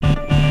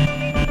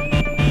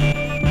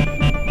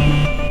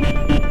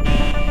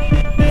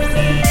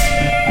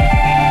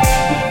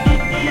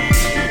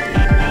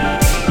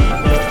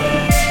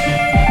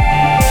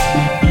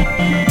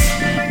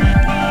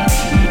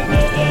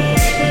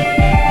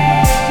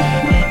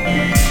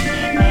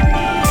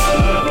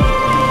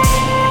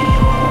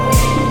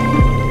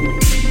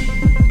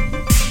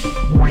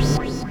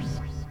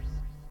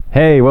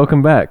Hey,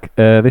 welcome back.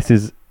 This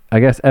is, I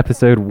guess,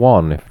 episode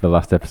 1, if the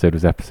last episode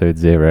was episode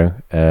 0,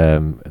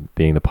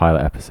 being the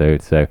pilot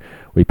episode. So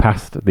we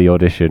passed the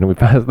audition, we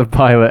passed the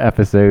pilot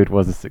episode,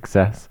 was a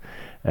success.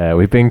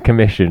 We've been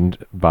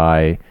commissioned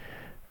by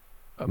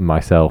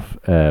myself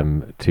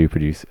to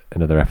produce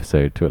another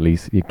episode, to at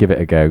least give it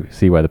a go,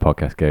 see where the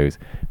podcast goes.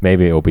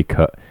 Maybe it will be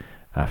cut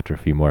after a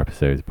few more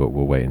episodes, but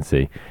we'll wait and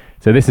see.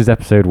 So this is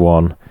episode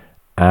 1,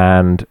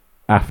 and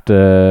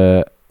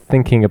after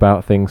thinking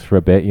about things for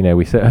a bit,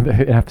 we said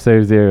in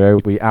episode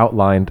 0 we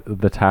outlined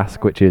the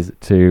task, which is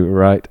to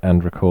write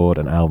and record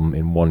an album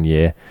in 1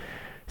 year.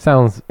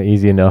 Sounds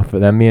easy enough,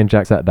 but then me and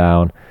Jack sat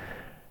down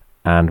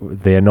and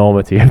the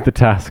enormity of the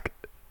task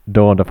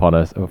dawned upon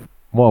us of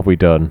what have we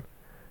done,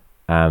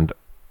 and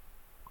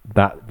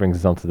that brings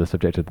us on to the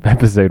subject of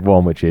episode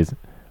 1, which is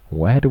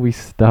where do we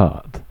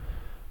start?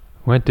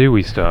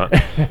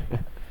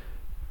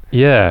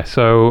 Yeah,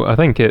 so I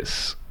think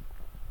it's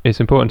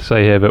important to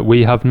say here that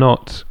we have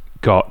not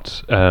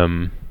got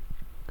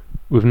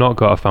we've not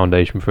got a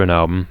foundation for an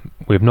album.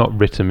 We've not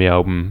written the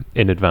album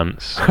in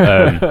advance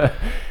and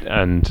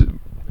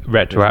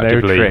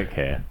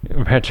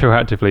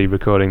retroactively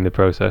recording the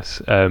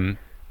process.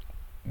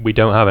 We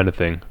don't have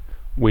anything.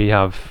 We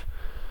have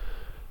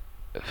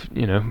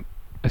a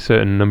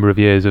certain number of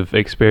years of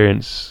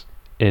experience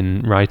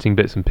in writing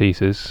bits and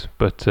pieces,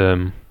 but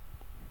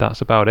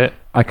that's about it.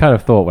 I kind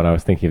of thought when I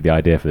was thinking of the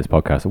idea for this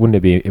podcast, wouldn't it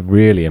be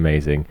really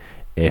amazing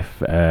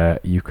if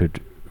you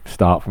could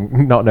start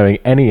from not knowing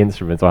any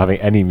instruments or having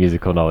any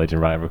musical knowledge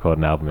and write and record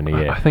an album in a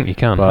year? I think you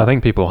can. But I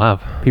think people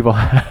have. Well,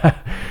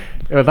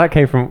 that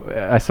came from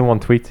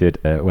someone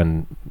tweeted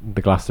when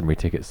the Glastonbury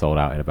tickets sold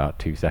out in about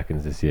 2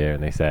 seconds this year,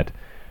 and they said,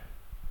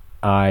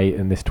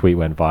 and this tweet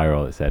went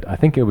viral. It said, I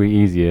think it would be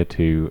easier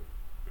to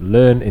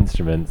learn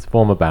instruments,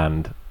 form a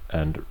band,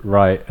 and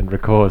write and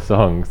record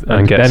songs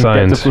and get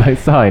signed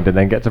and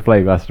then get to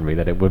play Glastonbury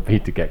than it would be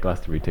to get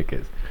Glastonbury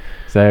tickets.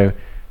 So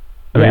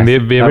I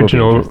mean, the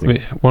original,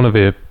 one of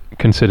the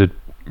considered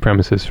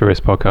premises for this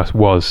podcast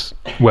was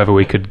whether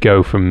we could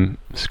go from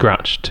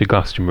scratch to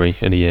Glastonbury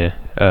in a year.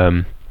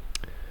 And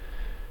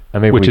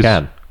maybe we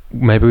can.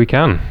 Maybe we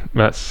can.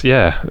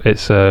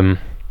 It's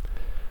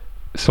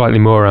slightly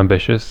more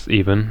ambitious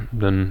even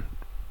than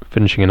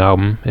finishing an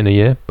album in a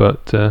year,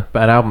 but an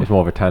album is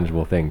more of a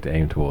tangible thing to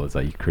aim towards.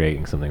 Like, you're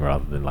creating something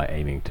rather than like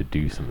aiming to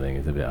do something.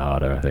 Is a bit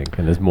harder, I think,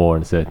 and there's more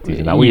uncertainties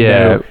in that. We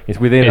know it's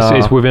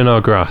within our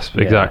grasp.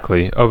 Yeah.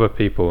 Exactly. Other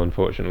people,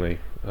 unfortunately,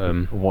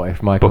 what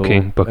if Michael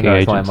booking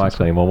agents? Like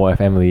Michael anymore. What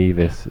if Emily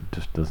Evis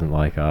just doesn't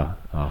like our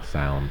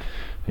sound?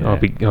 I'll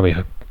be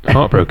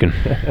heartbroken.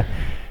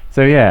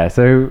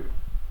 So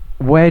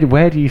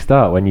where do you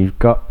start when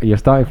you're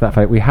starting from that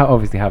point? We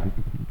obviously have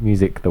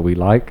music that we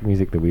like,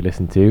 music that we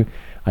listen to.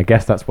 I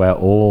guess that's where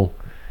all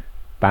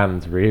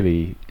bands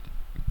really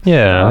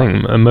I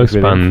think most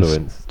bands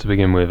influence. To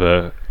begin with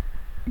are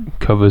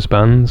covers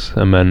bands,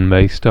 and then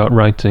they start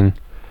writing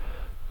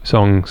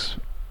songs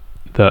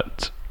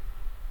that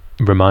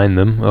remind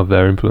them of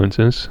their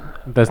influences.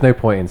 There's no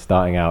point in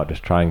starting out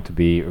just trying to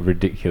be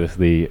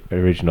ridiculously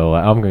original.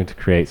 Like, I'm going to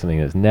create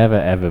something that's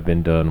never ever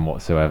been done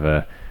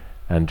whatsoever,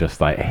 and just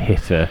like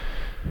hit a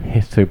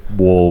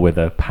wall with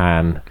a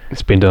pan.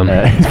 It's been done.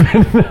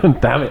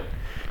 Damn it.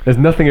 There's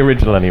nothing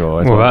original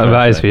anymore. Well,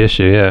 that is the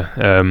issue. Yeah.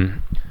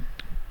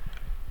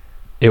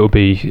 It'll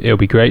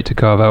be great to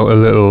carve out a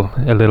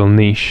little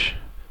niche,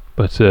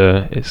 but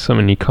it's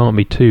something you can't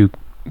be too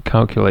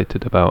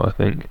calculated about, I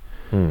think,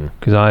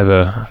 because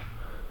either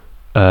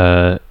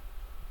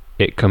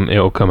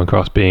it'll come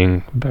across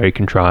being very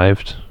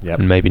contrived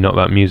and maybe not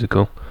that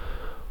musical,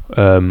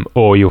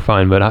 or you'll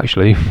find that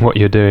actually what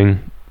you're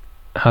doing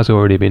has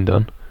already been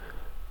done.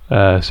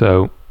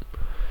 So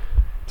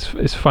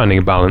it's finding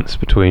a balance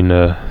between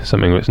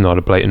something that's not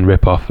a blatant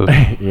rip-off of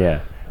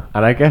yeah.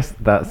 And I guess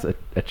that's a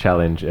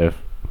challenge of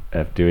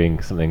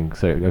doing something,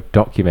 so of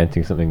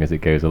documenting something as it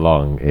goes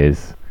along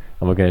is,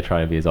 and we're going to try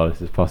and be as honest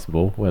as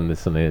possible when there's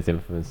something that's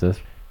influenced us.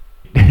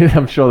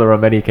 I'm sure there are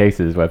many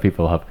cases where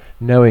people have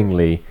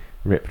knowingly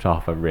ripped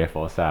off a riff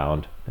or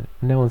sound that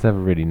no one's ever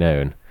really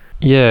known.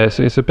 Yeah,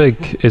 it's a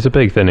big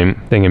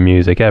thing in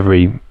music.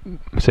 Every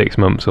 6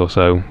 months or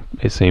so,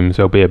 it seems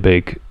there'll be a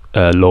big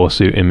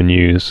lawsuit in the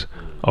news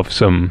of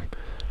some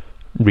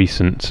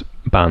recent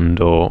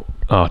band or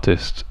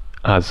artist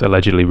has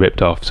allegedly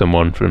ripped off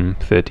someone from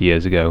 30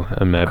 years ago,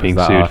 and they're being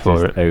sued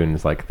for it.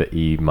 Owns like the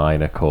E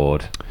minor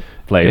chord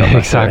played on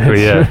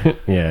exactly. Yeah.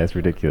 Yeah, it's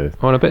ridiculous.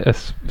 On a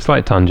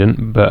slight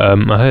tangent, but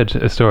I heard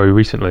a story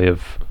recently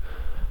of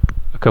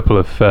a couple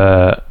of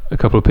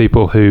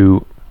people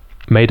who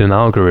made an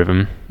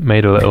algorithm,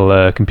 made a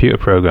little computer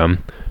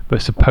program,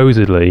 but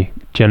supposedly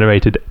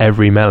generated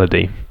every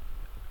melody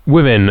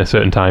within a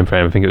certain time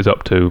frame. I think it was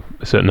up to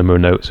a certain number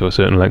of notes or a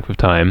certain length of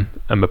time,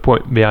 and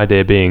the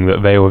idea being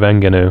that they were then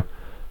going to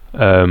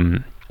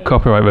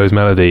copyright those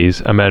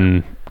melodies and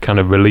then kind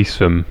of release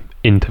them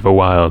into the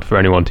wild for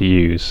anyone to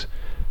use,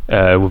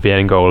 with the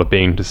end goal of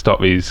being to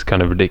stop these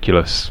kind of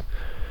ridiculous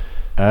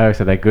Oh,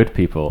 so they're good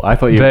people. I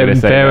thought you were They're- going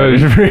to say they're-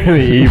 they're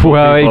really evil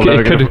Well, people that it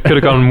were gonna- could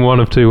have gone one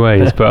of two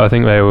ways, but I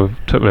think they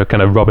took the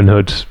kind of Robin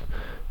Hood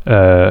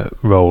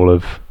role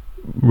of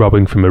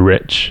robbing from a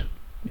rich,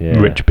 Yeah.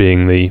 rich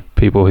being the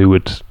people who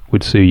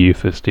would sue you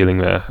for stealing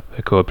their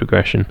chord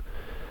progression,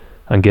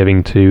 and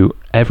giving to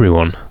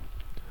everyone.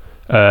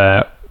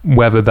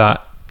 Whether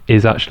that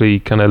is actually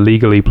kind of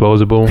legally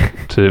plausible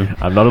to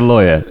I'm not a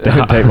lawyer.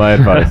 Don't take my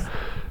advice.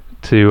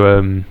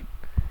 to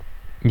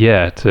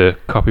to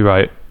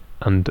copyright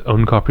and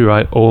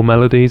uncopyright all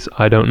melodies,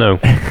 I don't know,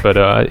 but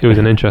it was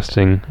an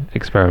interesting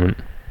experiment.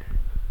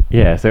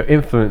 Yeah, so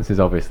influence is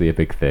obviously a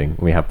big thing.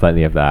 We have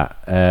plenty of that.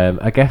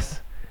 I guess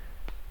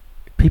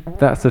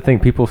that's the thing.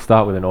 People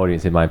start with an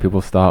audience in mind.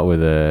 People start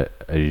with a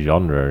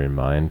genre in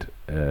mind.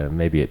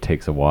 Maybe it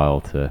takes a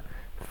while to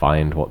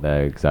find what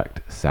their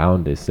exact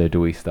sound is. So do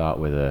we start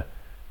with a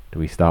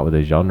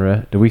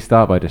genre? Do we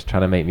start by just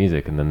trying to make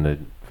music and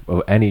then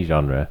any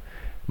genre?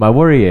 My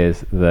worry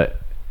is that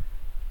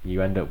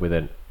you end up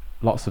with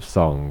lots of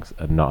songs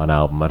and not an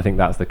album. I think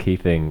that's the key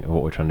thing of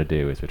what we're trying to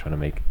do, is we're trying to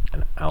make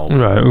an album.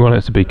 Right, we want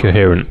it to be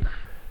coherent.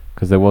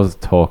 Because there was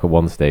talk at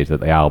one stage that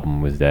the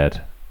album was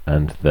dead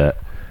and that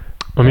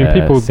I mean,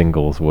 people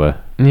singles were.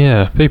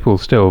 Yeah, people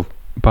still,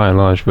 by and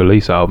large,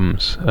 release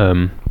albums.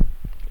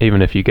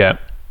 Even if you get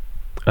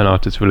an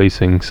artist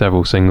releasing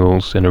several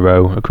singles in a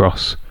row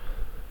across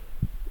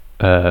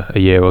a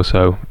year or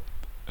so,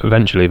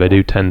 eventually they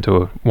do tend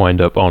to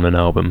wind up on an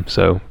album.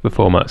 So the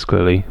format's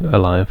clearly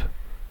alive.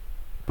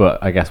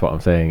 But I guess what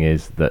I'm saying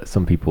is that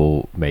some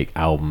people make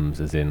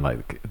albums as in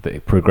like that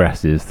it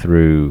progresses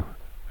through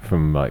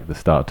from like the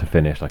start to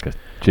finish, like a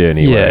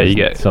journey. Yeah, whereas you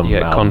get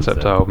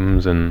concept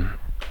albums, and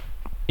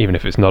even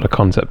if it's not a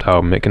concept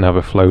album, it can have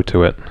a flow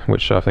to it,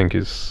 which I think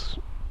is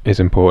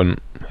important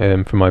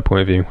from my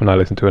point of view. When I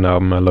listen to an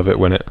album, I love it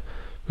when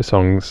the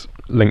songs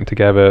link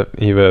together,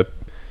 either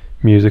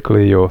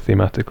musically or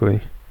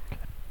thematically.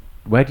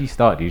 Where do you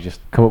start? Do you just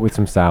come up with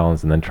some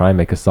sounds and then try and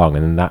make a song,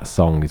 and then that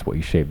song is what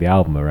you shape the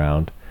album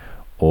around?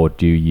 Or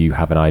do you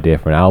have an idea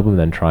for an album and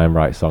then try and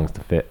write songs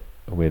to fit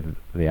with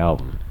the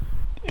album?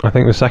 I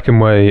think the second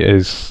way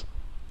is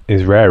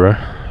rarer.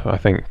 I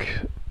think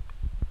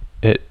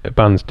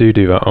bands do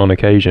that on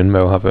occasion.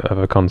 They'll have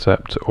a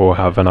concept or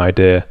have an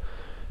idea.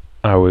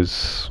 I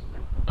was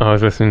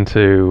listening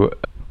to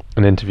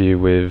an interview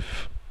with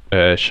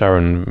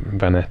Sharon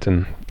Van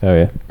Etten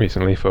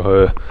recently for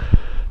her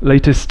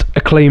latest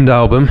acclaimed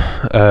album,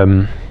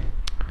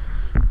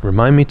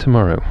 Remind Me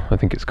Tomorrow, I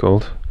think it's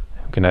called.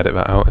 We can edit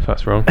that out if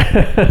that's wrong.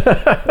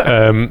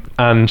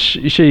 And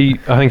she,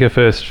 I think her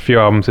first few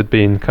albums had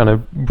been kind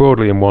of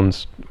broadly in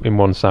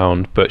one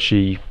sound, but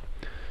she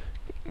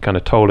kind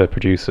of told her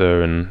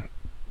producer and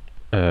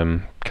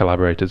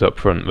collaborators up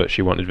front that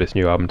she wanted this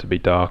new album to be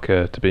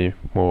darker, to be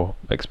more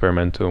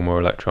experimental, more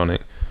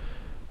electronic.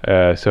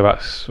 So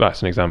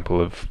that's an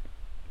example of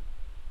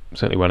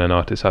certainly when an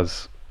artist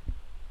has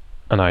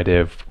an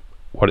idea of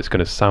what it's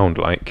going to sound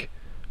like,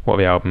 what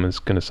the album is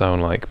going to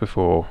sound like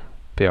before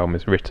the album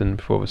is written,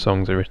 before the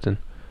songs are written.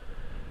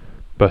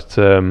 But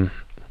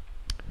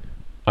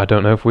I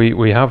don't know if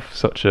we have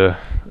such a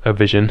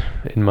vision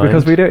in mind.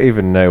 Because we don't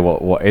even know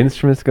what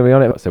instruments are going to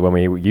be on it. So when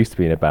we used to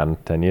be in a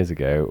band 10 years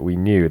ago, we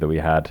knew that we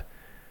had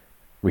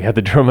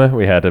the drummer,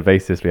 we had a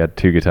bassist, we had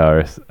 2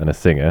 guitarists and a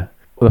singer,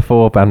 the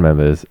 4 band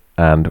members,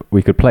 and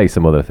we could play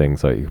some other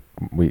things. Like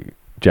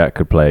Jack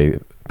could play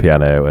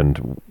piano,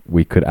 and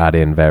we could add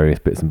in various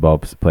bits and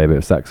bobs, play a bit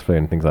of saxophone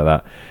and things like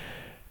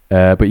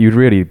that. But you'd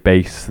really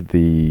base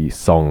the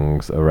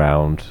songs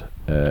around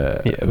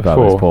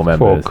those 4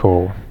 members. 4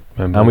 core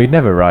members. And we'd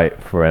never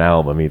write for an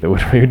album either,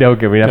 would we? We never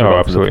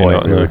got to the point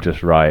not, where we no. would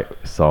just write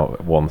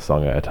one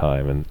song at a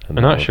time.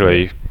 And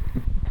actually,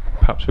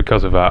 perhaps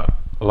because of that,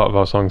 a lot of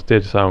our songs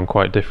did sound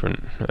quite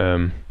different,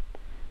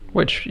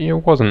 which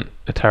wasn't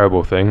a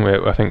terrible thing.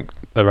 I think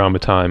around the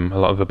time, a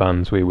lot of the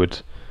bands we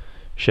would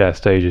share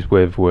stages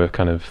with were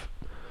kind of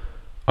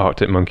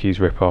Arctic Monkeys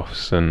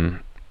rip-offs, and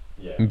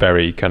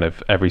very kind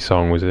of every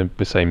song was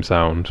the same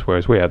sound,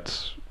 whereas we had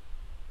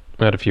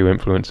a few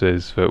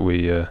influences that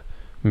we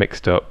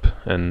mixed up,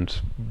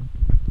 and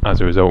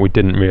as a result we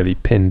didn't really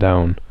pin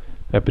down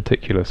a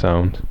particular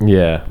sound.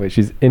 Yeah, which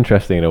is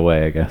interesting in a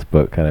way, I guess,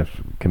 but kind of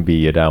can be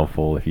your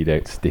downfall if you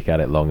don't stick at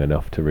it long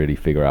enough to really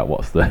figure out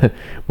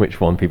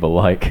which one people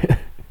like.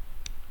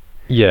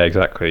 Yeah,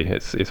 exactly.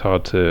 It's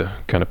hard to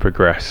kind of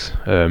progress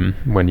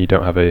when you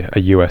don't have a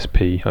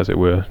USP, as it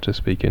were, to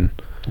speak in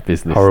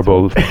business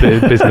horrible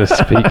business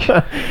speak.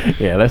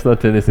 Yeah, let's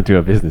not turn this into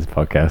a business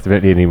podcast. We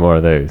don't need any more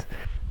of those.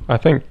 I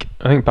think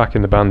back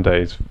in the band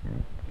days,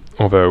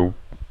 although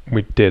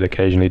we did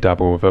occasionally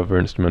dabble with other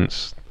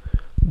instruments,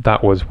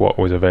 that was what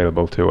was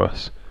available to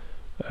us.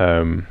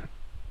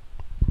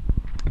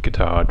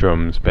 Guitar,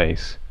 drums,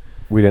 bass.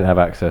 We didn't have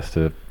access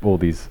to all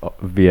these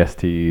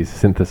VSTs,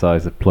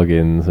 synthesizer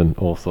plugins, and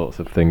all sorts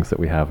of things that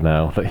we have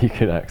now that you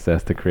can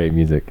access to create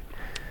music.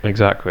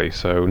 Exactly.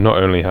 So not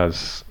only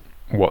has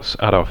what's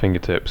at our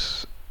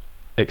fingertips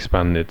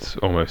expanded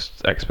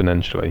almost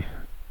exponentially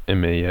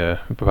in the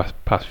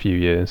past few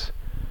years,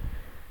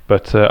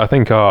 But I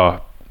think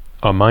our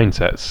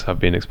mindsets have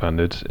been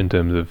expanded in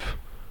terms of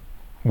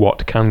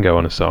what can go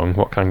on a song,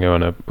 what can go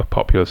on a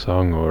popular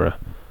song or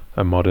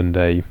a modern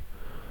day.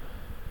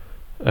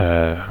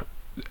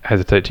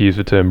 Hesitate to use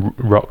the term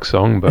rock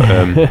song, but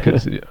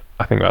because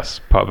I think that's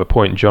part of the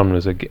point.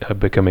 Genres are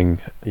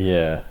becoming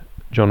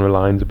genre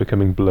lines are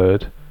becoming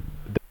blurred.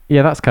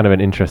 Yeah, that's kind of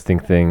an interesting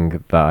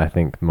thing that I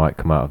think might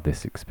come out of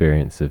this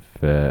experience of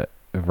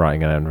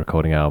writing and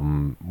recording an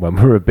album when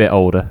we're a bit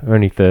older. We're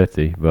only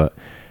 30, but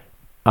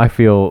I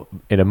feel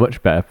in a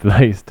much better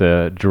place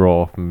to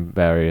draw from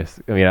various...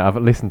 I mean, I've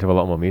listened to a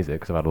lot more music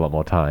because I've had a lot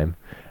more time.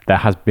 There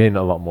has been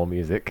a lot more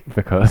music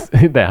because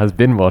there has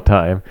been more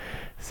time.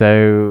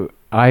 So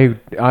I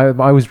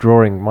was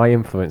drawing... My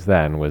influence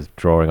then was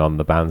drawing on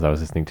the bands I was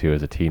listening to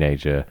as a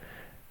teenager.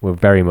 Were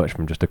very much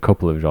from just a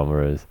couple of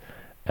genres.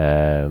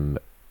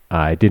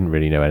 I didn't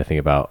really know anything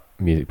about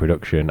music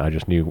production. I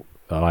just knew...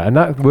 and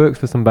that works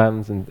for some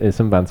bands, and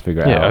some bands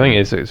figure it out. Yeah, I think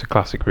it's a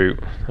classic route.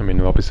 I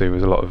mean, obviously there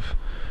was a lot of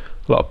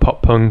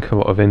pop punk, a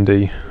lot of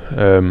indie,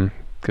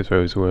 because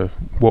those were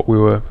what we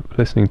were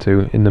listening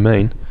to in the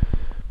main.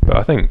 But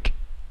I think,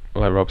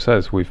 like Rob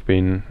says, we've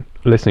been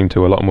listening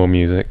to a lot more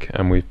music,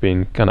 and we've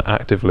been kind of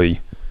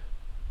actively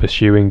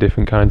pursuing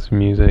different kinds of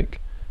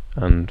music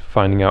and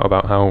finding out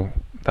about how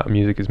that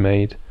music is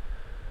made.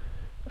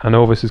 And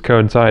all this has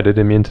coincided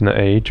in the internet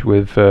age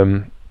with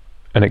an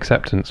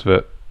acceptance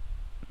that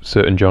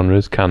certain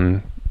genres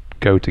can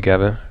go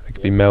together, they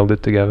can be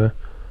melded together,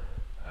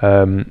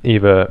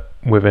 either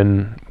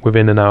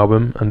within an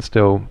album and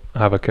still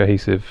have a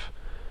cohesive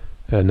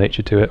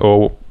nature to it,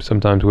 or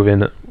sometimes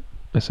within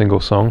a single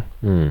song.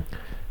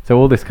 So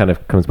all this kind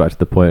of comes back to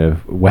the point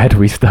of where do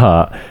we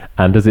start,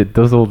 and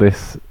does all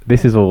this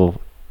is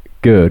all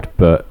good,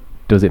 but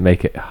does it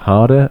make it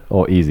harder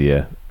or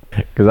easier?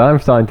 Because I'm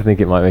starting to think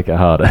it might make it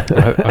harder.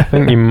 I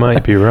think you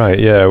might be right,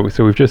 yeah.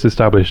 So we've just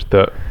established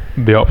that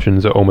the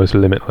options are almost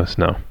limitless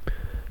now.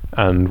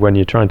 And when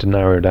you're trying to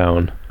narrow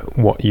down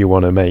what you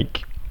want to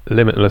make,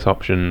 limitless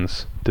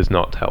options does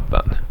not help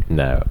that.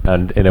 No.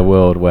 And in a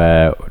world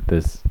where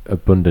there's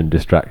abundant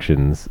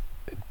distractions,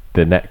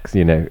 the next,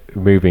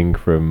 moving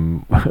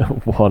from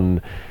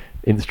one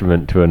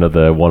instrument to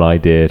another, one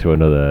idea to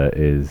another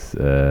is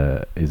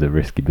a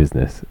risky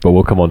business. But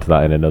we'll come on to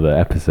that in another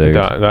episode.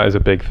 That is a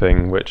big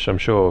thing, which I'm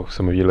sure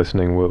some of you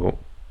listening will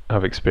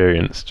have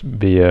experienced.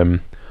 The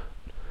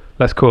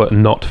let's call it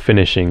not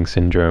finishing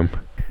syndrome.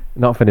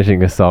 Not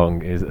finishing a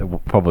song is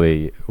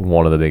probably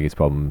one of the biggest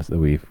problems that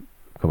we've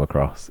come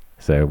across.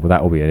 So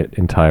that will be an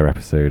entire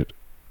episode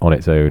on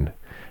its own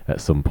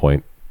at some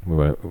point. We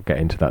won't get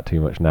into that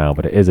too much now,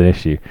 but it is an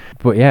issue.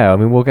 But yeah, I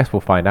mean, we'll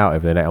find out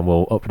over the next, and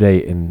we'll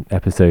update in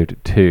episode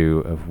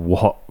 2 of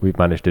what we've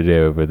managed to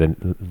do over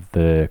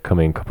the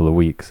coming couple of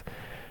weeks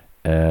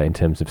in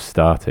terms of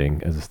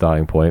starting as a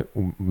starting point.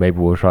 Maybe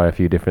we'll try a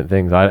few different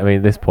things. I mean,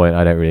 at this point,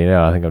 I don't really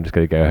know. I think I'm just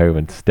going to go home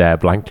and stare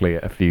blankly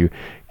at a few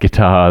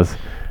guitars.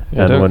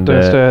 Yeah, don't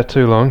stare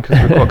too long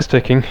because the clock's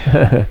ticking.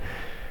 I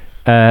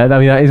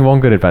mean, that is one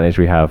good advantage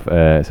we have.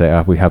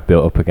 So we have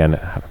built up again.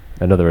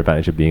 Another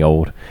advantage of being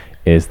old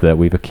is that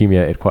we've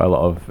accumulated quite a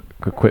lot of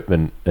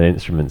equipment and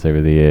instruments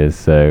over the years.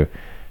 So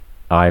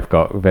I've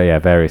got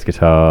various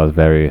guitars,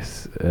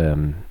 various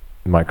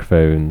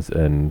microphones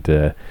and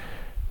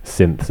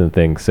synths and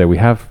things. So we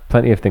have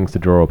plenty of things to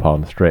draw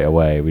upon straight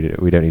away. We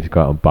don't need to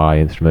go out and buy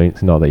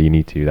instruments. Not that you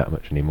need to that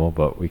much anymore,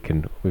 but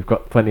we've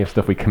got plenty of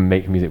stuff we can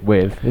make music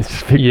with. It's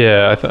just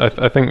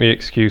I think the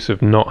excuse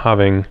of not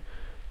having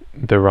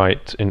the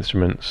right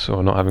instruments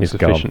or not having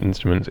sufficient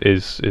instruments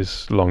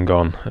is long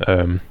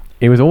gone.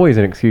 It was always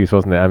an excuse,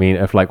 wasn't it? I mean,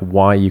 of like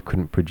why you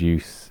couldn't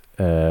produce.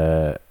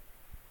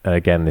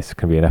 Again, this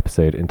can be an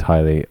episode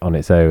entirely on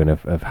its own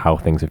of how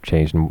things have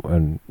changed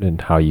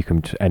and how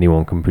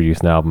anyone can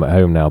produce an album at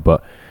home now.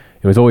 But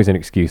it was always an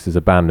excuse as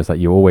a band, is that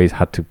you always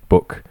had to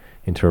book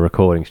into a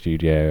recording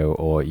studio,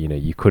 or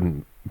you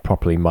couldn't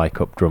properly mic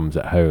up drums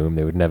at home.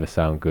 They would never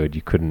sound good.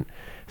 You couldn't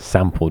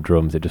sample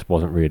drums. It just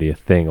wasn't really a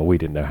thing, or we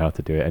didn't know how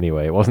to do it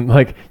anyway. It wasn't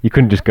like you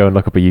couldn't just go and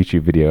look up a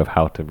YouTube video of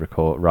how to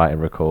write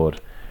and record.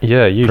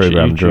 Yeah,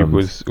 YouTube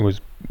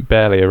was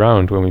barely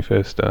around when we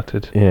first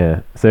started.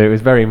 Yeah, so it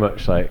was very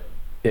much like,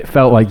 it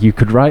felt like you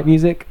could write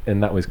music,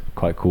 and that was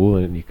quite cool,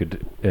 and you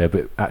could,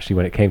 but actually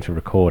when it came to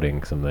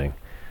recording something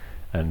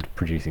and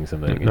producing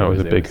something, that was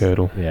a big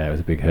hurdle. Yeah, it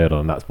was a big hurdle,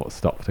 and that's what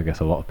stopped, I guess,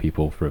 a lot of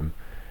people from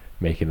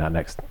making that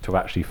next to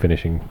actually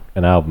finishing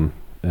an album,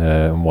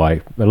 and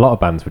why a lot of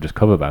bands were just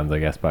cover bands, I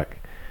guess, back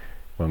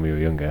when we were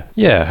younger.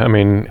 Yeah, I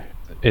mean,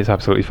 it's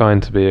absolutely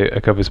fine to be a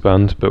covers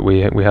band, but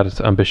we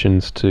had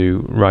ambitions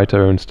to write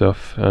our own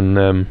stuff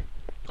and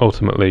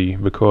ultimately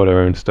record our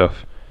own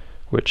stuff,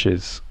 which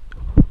is,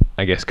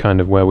 I guess,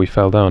 kind of where we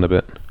fell down a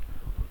bit.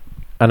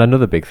 And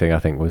another big thing, I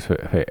think, was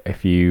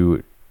if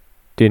you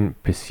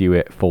didn't pursue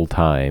it full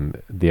time,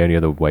 the only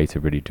other way to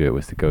really do it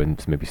was to go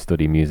and maybe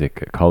study music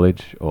at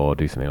college or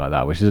do something like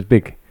that, which is a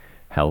big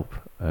help.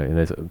 And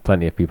there's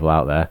plenty of people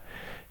out there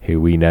who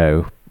we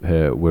know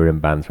were in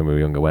bands when we were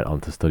younger, went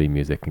on to study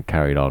music and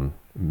carried on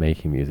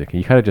making music.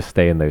 And you kind of just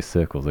stay in those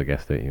circles, I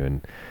guess, don't you?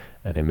 And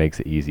it makes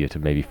it easier to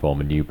maybe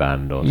form a new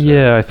band or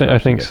Yeah, I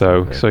think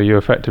so. So you're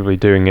effectively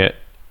doing it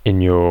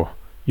in your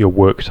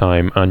work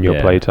time and your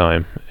play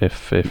time,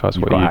 if that's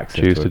what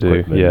you choose to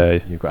do. Yeah,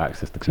 you've got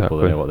access to people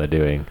that know what they're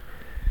doing.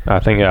 I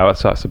think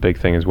that's the big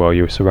thing as well.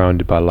 You're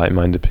surrounded by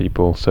like-minded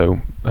people, so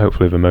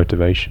hopefully the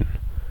motivation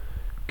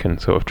can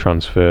sort of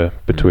transfer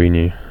between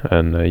you,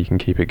 and you can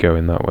keep it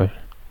going that way.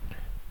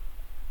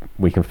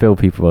 We can fill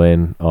people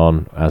in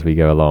on as we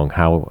go along.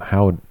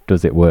 How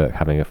does it work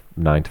having a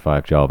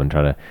 9-to-5 job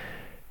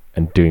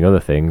and doing other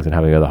things and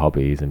having other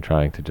hobbies and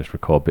trying to just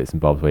record bits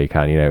and bobs where you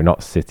can,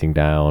 not sitting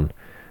down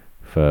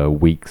for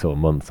weeks or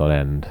months on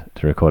end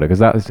to record it?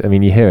 Because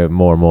you hear it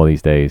more and more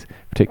these days,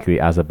 particularly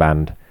as a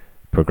band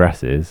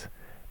progresses.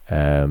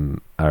 I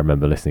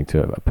remember listening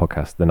to a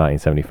podcast, the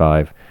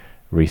 1975,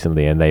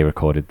 recently, and they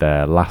recorded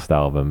their last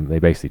album. They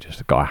basically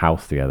just got a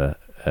house together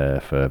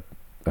for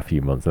a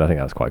few months, and I think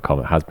that's quite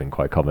common. It has been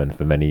quite common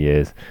for many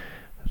years.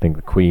 I think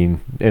the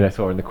Queen, I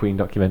saw in the Queen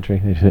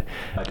documentary.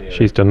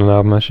 She's done an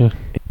album, has she?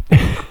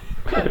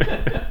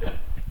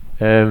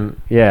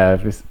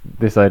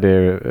 This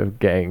idea of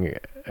getting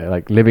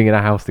living in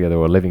a house together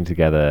or living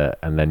together,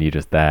 and then you're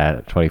just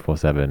there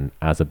 24/7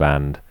 as a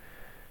band,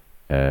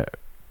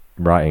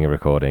 writing and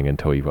recording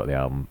until you've got the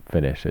album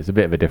finished. It's a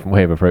bit of a different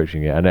way of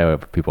approaching it. I know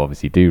people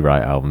obviously do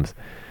write albums,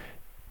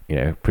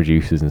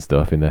 producers and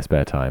stuff in their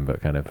spare time,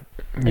 but kind of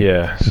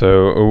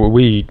so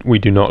we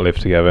do not live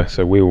together,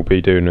 so we will be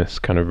doing this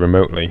kind of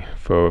remotely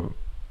for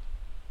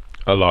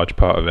a large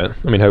part of it.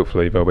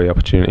 Hopefully there'll be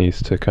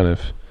opportunities to kind of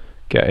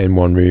get in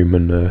one room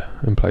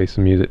and play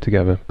some music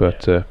together,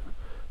 but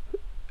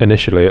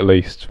initially, at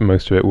least,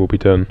 most of it will be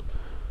done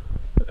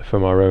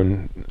from our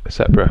own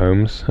separate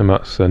homes, and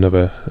that's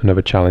another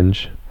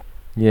challenge.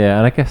 Yeah,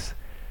 and I guess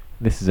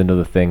this is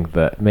another thing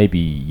that maybe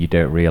you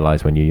don't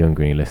realise when you're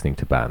younger and you're listening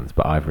to bands,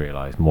 but I've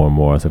realised more and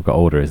more as I've got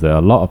older, is that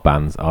a lot of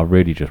bands are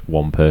really just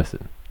one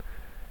person.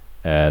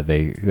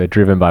 They're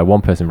driven by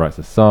one person writes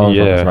the songs,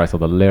 one person writes all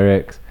the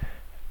lyrics,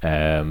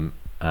 and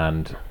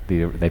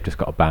they've just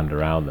got a band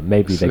around them.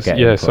 Maybe they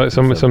get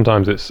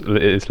sometimes it's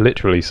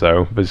literally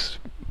so.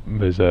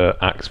 There's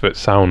acts that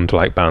sound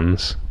like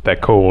bands. They're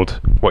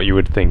called what you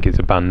would think is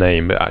a band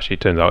name, but actually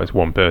it turns out it's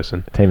one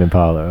person. Tame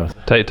Impala.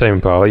 Tame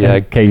Impala, yeah.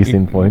 Case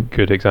in point.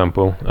 Good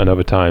example. And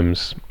other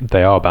times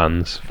they are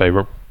bands. They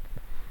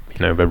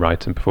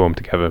write and perform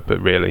together, but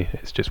really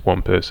it's just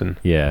one person.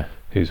 Yeah.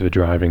 Who's the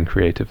driving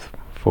creative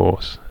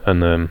force.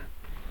 And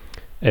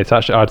it's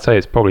actually, I'd say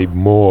it's probably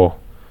more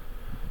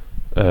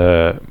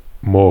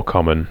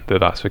common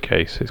that's the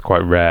case. It's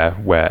quite rare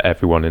where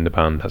everyone in the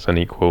band has an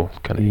equal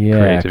kind of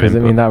creative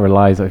input. Because that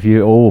relies, if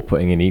you're all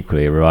putting in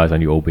equally, it relies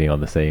on you all being on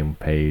the same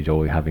page,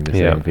 all having the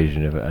same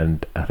vision of it.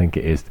 And I think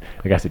I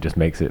guess it just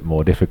makes it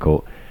more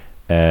difficult,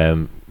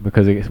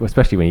 because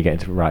especially when you get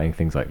into writing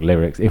things like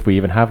lyrics, if we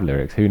even have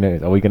lyrics, who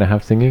knows? Are we going to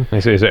have singing?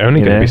 Is it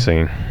only going to be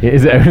singing?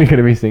 Is it only going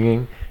to be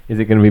singing? Is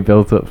it going to be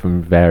built up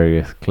from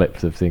various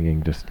clips of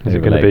singing? Is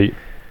it going to be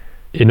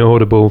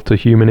inaudible to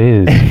human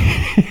ears?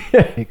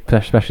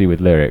 Especially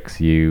with lyrics,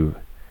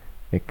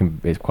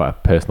 it's quite a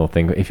personal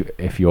thing.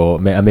 If you're,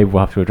 maybe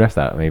we'll have to address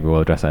that. Maybe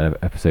we'll address that in an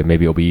episode.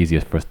 Maybe it'll be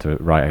easier for us to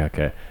write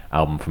a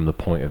album from the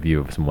point of view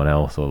of someone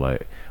else, or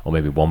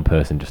maybe one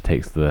person just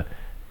takes the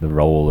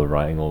role of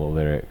writing all the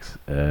lyrics.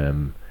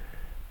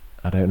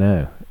 I don't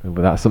know,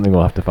 but that's something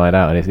we'll have to find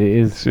out. And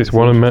it's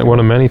one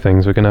of many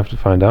things we're going to have to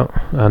find out,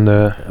 and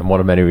one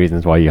of many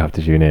reasons why you have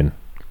to tune in.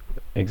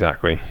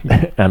 Exactly.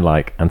 and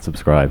like and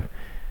subscribe.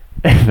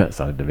 That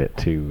sounded a bit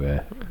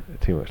too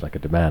much like a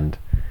demand.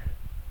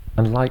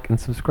 And like and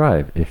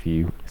subscribe if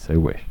you so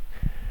wish.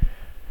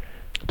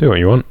 Do what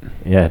you want.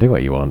 Yeah, do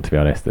what you want, to be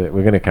honest. We're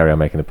going to carry on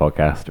making the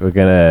podcast. We're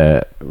going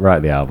to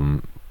write the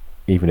album,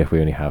 even if we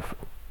only have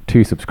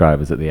 2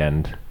 subscribers at the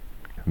end.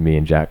 Me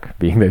and Jack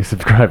being those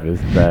subscribers,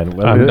 then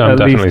I'm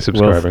definitely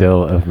subscribing. We'll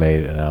still have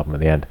made an album at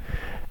the end.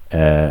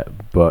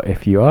 But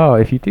if you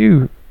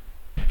do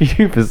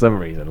for some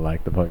reason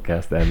like the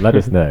podcast, then let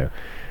us know.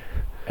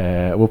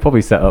 We'll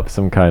probably set up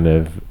some kind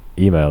of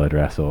email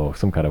address or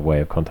some kind of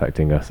way of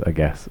contacting us, I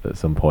guess, at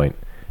some point.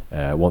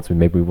 Once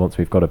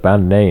we've got a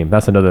band name.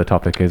 That's another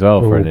topic as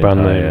well for an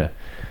entire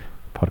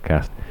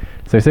podcast.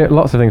 So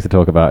lots of things to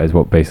talk about is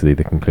what basically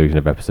the conclusion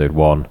of episode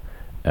 1.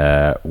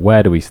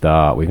 Where do we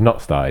start? We've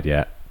not started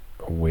yet.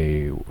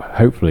 We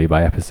hopefully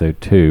by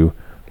episode 2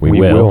 we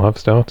will have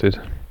started.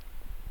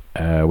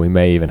 We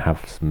may even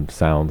have some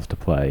sounds to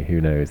play.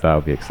 Who knows? That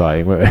would be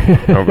exciting.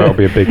 That'll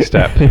be a big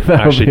step.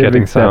 Actually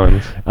getting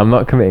sounds. I'm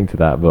not committing to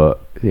that, but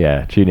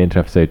yeah, tune into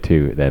episode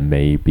 2. There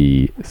may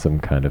be some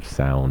kind of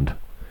sound.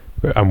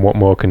 And what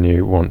more can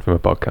you want from a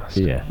podcast?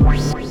 Yeah.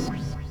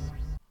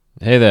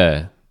 Hey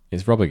there,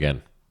 it's Rob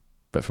again,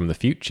 but from the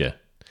future.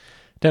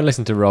 Don't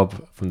listen to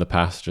Rob from the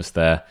past just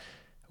there.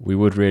 We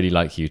would really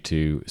like you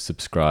to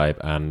subscribe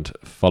and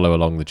follow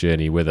along the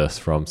journey with us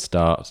from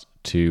start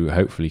to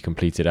hopefully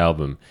completed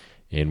album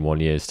in 1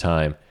 year's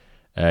time.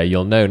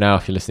 You'll know now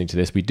if you're listening to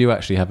this, we do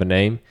actually have a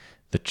name.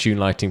 the Tune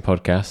Lighting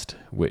podcast,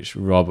 which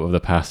Rob of the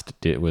past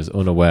was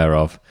unaware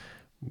of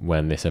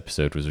when this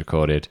episode was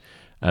recorded.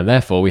 And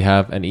therefore we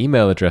have an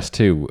email address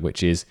too,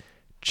 which is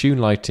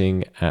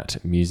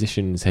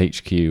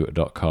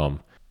tunelighting@musicianshq.com.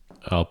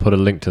 I'll put a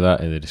link to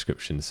that in the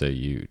description so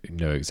you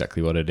know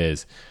exactly what it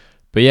is.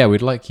 But yeah,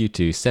 we'd like you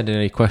to send in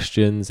any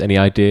questions, any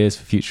ideas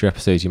for future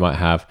episodes you might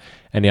have,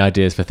 any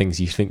ideas for things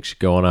you think should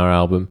go on our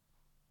album.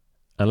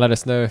 And let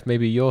us know if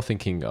maybe you're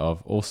thinking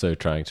of also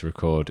trying to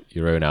record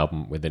your own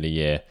album within a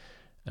year,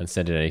 and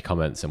send in any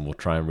comments and we'll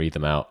try and read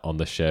them out on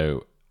the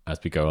show as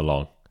we go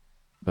along.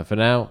 But for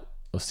now,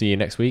 we'll see you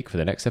next week for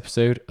the next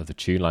episode of the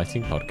Tune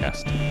Lighting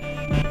Podcast.